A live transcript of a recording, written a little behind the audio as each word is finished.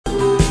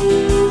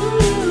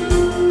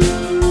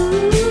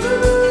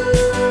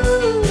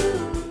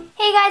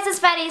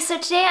so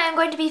today I'm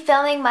going to be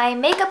filming my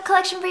makeup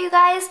collection for you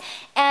guys,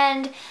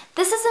 and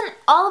this isn't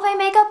all of my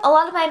makeup. A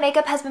lot of my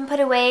makeup has been put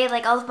away,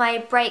 like all of my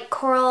bright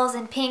corals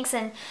and pinks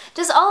and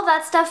just all of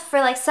that stuff for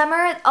like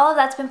summer. All of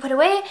that's been put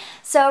away.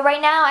 So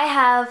right now I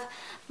have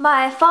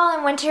my fall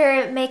and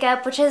winter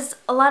makeup, which is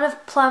a lot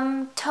of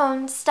plum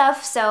tone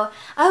stuff, so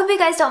I hope you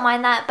guys don't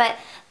mind that. But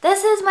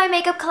this is my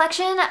makeup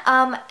collection.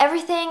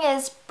 Everything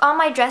is on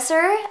my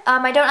dresser.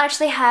 I don't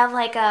actually have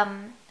like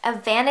a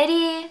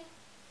vanity.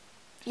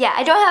 Yeah,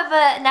 I don't have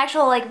an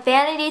actual like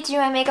vanity to do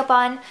my makeup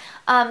on,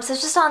 so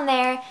it's just on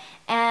there.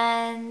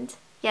 And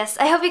yes,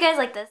 I hope you guys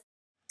like this.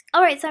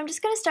 Alright, so I'm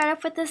just going to start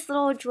off with this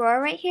little drawer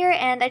right here,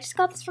 and I just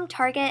got this from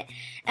Target,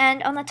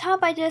 and on the top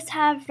I just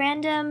have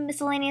random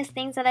miscellaneous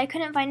things that I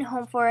couldn't find a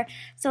home for,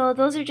 so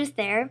those are just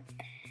there.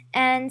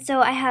 And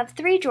so I have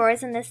 3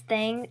 drawers in this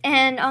thing,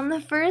 and on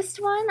the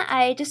first one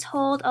I just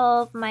hold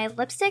all of my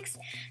lipsticks.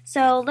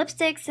 So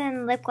lipsticks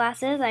and lip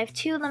glasses. I have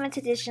 2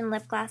 limited edition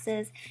lip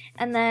glasses,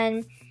 and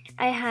then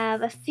I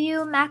have a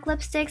few MAC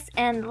lipsticks,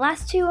 and the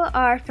last 2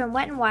 are from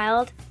Wet n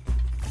Wild.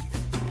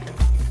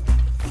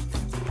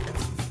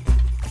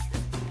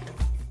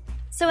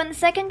 So in the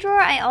second drawer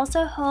I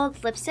also hold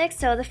lipsticks.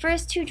 So the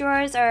first 2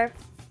 drawers are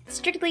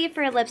strictly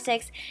for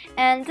lipsticks,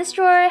 and this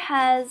drawer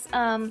has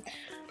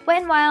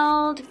Wet n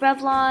Wild,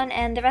 Revlon,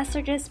 and the rest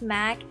are just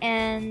MAC.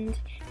 And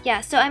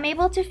yeah, so I'm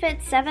able to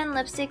fit 7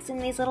 lipsticks in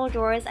these little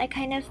drawers. I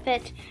kind of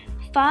fit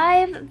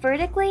 5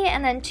 vertically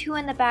and then 2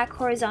 in the back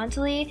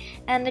horizontally,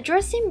 and the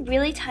drawers seem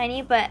really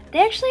tiny, but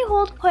they actually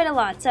hold quite a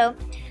lot. So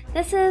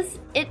this is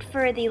it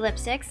for the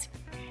lipsticks.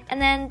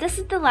 And then this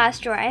is the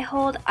last drawer. I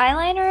hold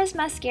eyeliners,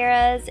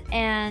 mascaras,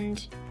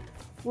 and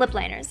lip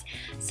liners.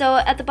 So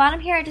at the bottom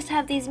here I just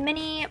have these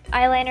mini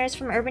eyeliners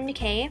from Urban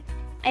Decay.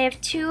 I have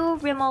 2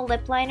 Rimmel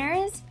lip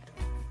liners,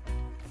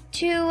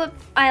 2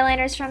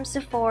 eyeliners from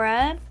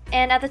Sephora,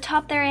 and at the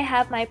top there I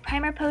have my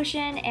primer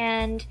potion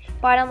and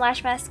bottom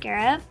lash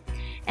mascara.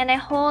 And I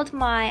hold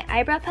my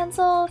eyebrow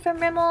pencil from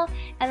Rimmel,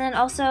 and then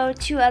also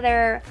 2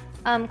 other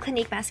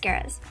Clinique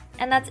mascaras.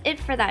 And that's it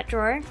for that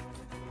drawer.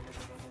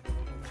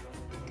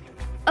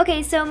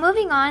 Okay, so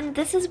moving on,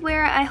 this is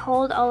where I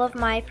hold all of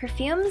my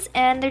perfumes,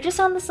 and they're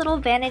just on this little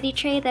vanity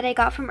tray that I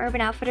got from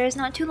Urban Outfitters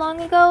not too long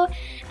ago.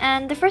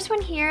 And the first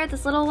one here,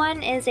 this little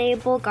one, is a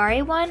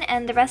Bulgari one,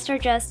 and the rest are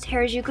just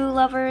Harajuku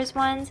Lovers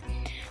ones.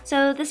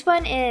 So this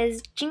one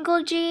is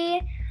Jingle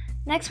G,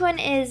 next one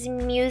is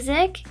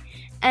Music,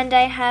 and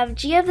I have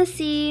G of the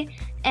Sea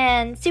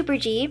and Super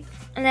G.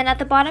 And then at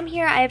the bottom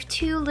here I have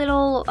 2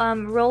 little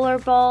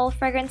rollerball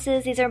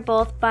fragrances. These are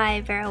both by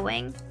Vera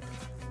Wang.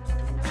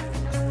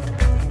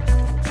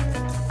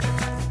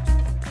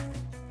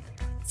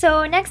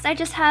 So next I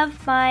just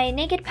have my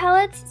Naked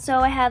palettes. So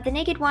I have the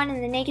Naked 1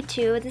 and the Naked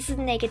 2. This is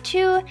the Naked 2,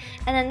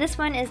 and then this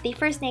one is the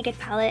first Naked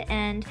palette,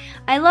 and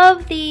I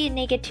love the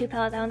Naked 2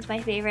 palette. That one's my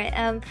favorite.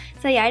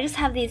 So yeah, I just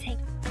have these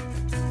hanging.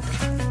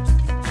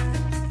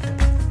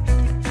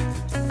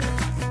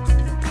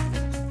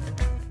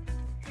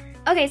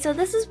 Okay, so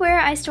this is where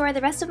I store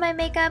the rest of my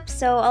makeup,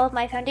 so all of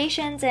my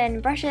foundations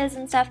and brushes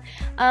and stuff.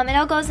 It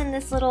all goes in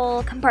this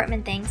little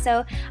compartment thing.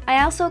 So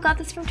I also got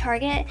this from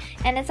Target,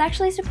 and it's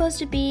actually supposed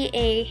to be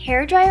a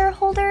hairdryer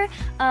holder,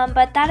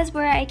 but that is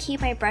where I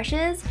keep my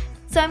brushes.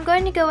 So I'm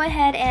going to go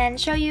ahead and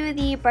show you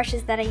the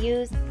brushes that I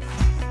use.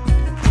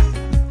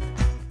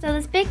 So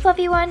this big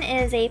fluffy one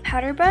is a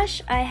powder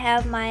brush. I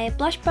have my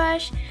blush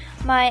brush,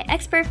 my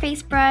expert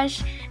face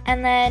brush,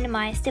 and then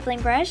my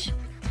stippling brush.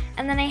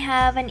 And then I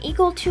have an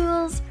Eagle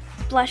Tools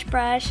blush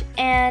brush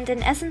and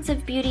an Essence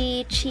of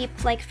Beauty cheap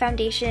like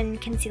foundation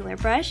concealer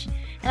brush.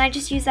 And I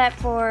just use that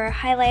for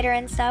highlighter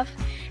and stuff.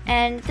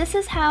 And this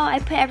is how I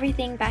put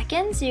everything back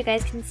in, so you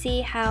guys can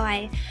see how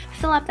I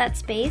fill up that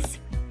space.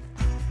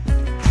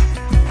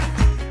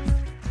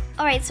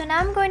 Alright, so now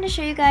I'm going to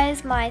show you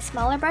guys my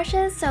smaller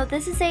brushes. So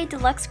this is a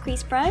deluxe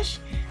crease brush.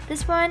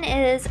 This one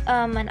is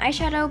an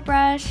eyeshadow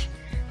brush.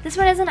 This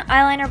one is an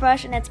eyeliner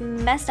brush, and it's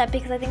messed up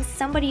because I think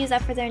somebody used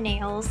that for their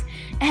nails.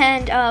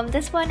 And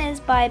this one is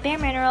by Bare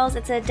Minerals.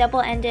 It's a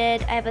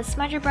double-ended. I have a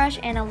smudger brush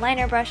and a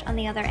liner brush on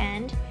the other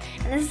end.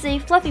 And this is a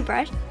fluffy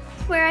brush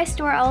where I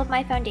store all of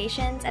my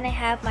foundations, and I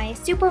have my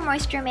Super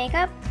Moisture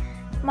makeup,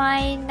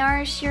 my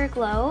Nars Sheer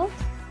Glow,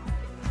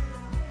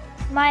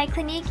 my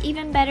Clinique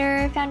Even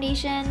Better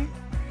foundation,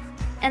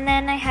 and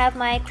then I have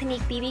my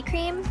Clinique BB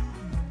cream.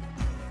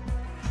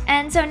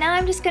 And so now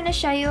I'm just going to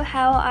show you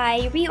how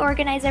I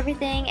reorganize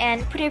everything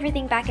and put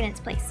everything back in its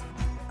place.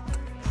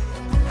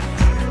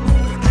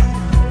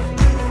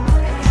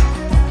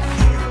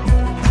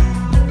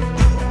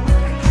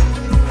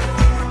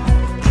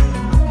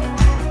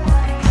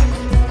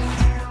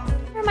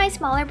 For my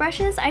smaller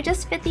brushes, I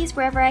just fit these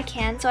wherever I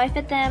can. So I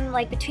fit them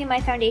like between my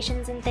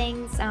foundations and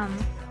things.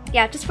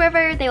 Yeah, just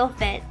wherever they will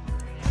fit.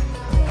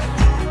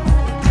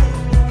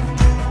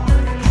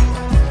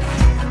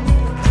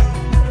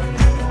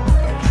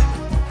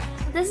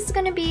 This is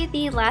going to be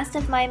the last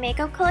of my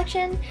makeup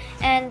collection,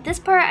 and this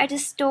part I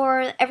just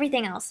store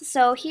everything else.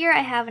 So here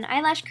I have an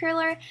eyelash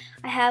curler,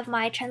 I have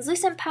my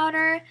translucent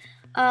powder,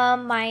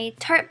 my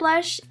Tarte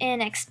blush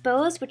in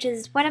Expose, which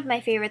is one of my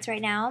favorites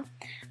right now.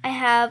 I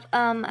have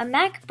a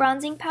MAC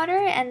bronzing powder,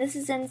 and this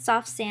is in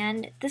Soft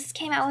Sand. This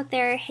came out with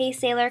their Hey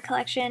Sailor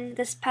collection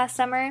this past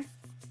summer.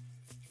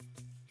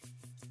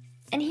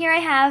 And here I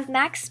have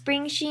MAC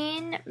Spring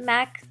Sheen,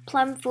 MAC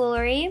Plum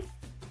Foolery,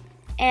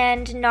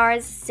 and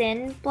Nars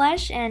Sin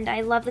blush, and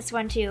I love this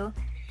one too.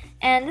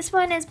 And this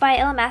one is by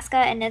Illamasqua,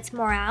 and it's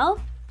Morale.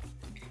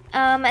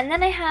 And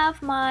then I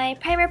have my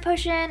primer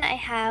potion, I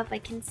have my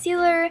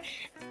concealer,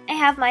 I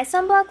have my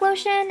sunblock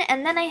lotion,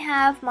 and then I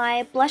have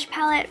my blush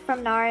palette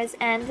from Nars,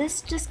 and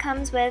this just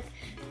comes with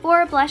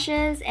 4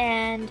 blushes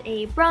and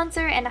a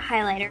bronzer and a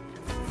highlighter.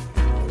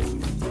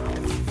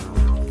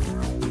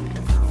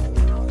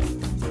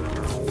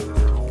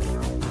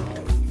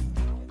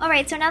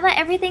 Alright, so now that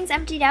everything's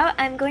emptied out,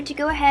 I'm going to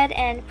go ahead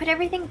and put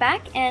everything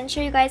back and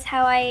show you guys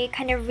how I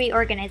kind of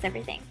reorganize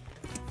everything.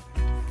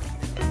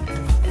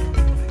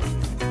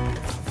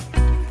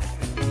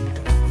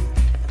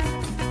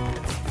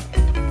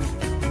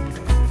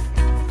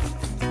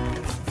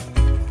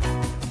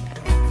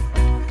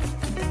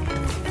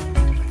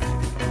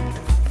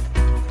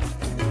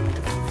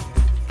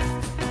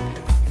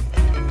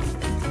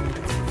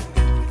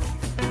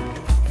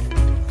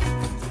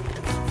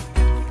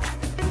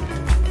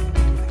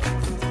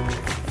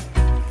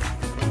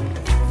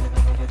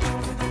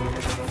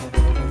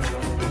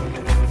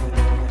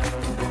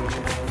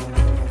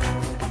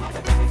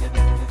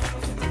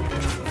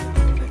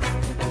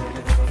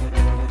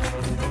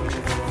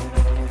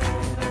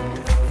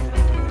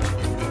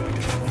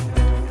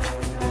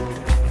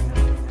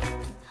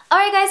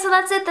 Alright guys, so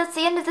that's it. That's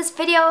the end of this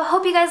video.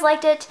 Hope you guys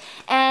liked it,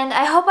 and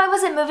I hope I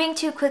wasn't moving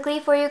too quickly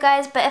for you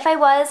guys, but if I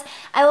was,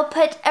 I will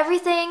put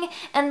everything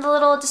in the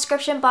little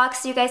description box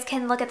so you guys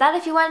can look at that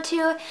if you want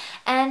to.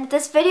 And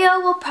this video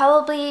will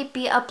probably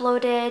be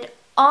uploaded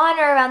on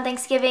or around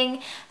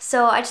Thanksgiving,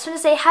 so I just want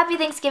to say happy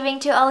Thanksgiving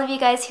to all of you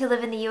guys who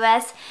live in the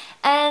US,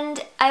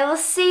 and I will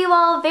see you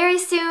all very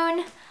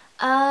soon.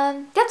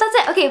 Yep, that's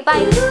it. Okay,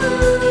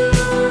 bye!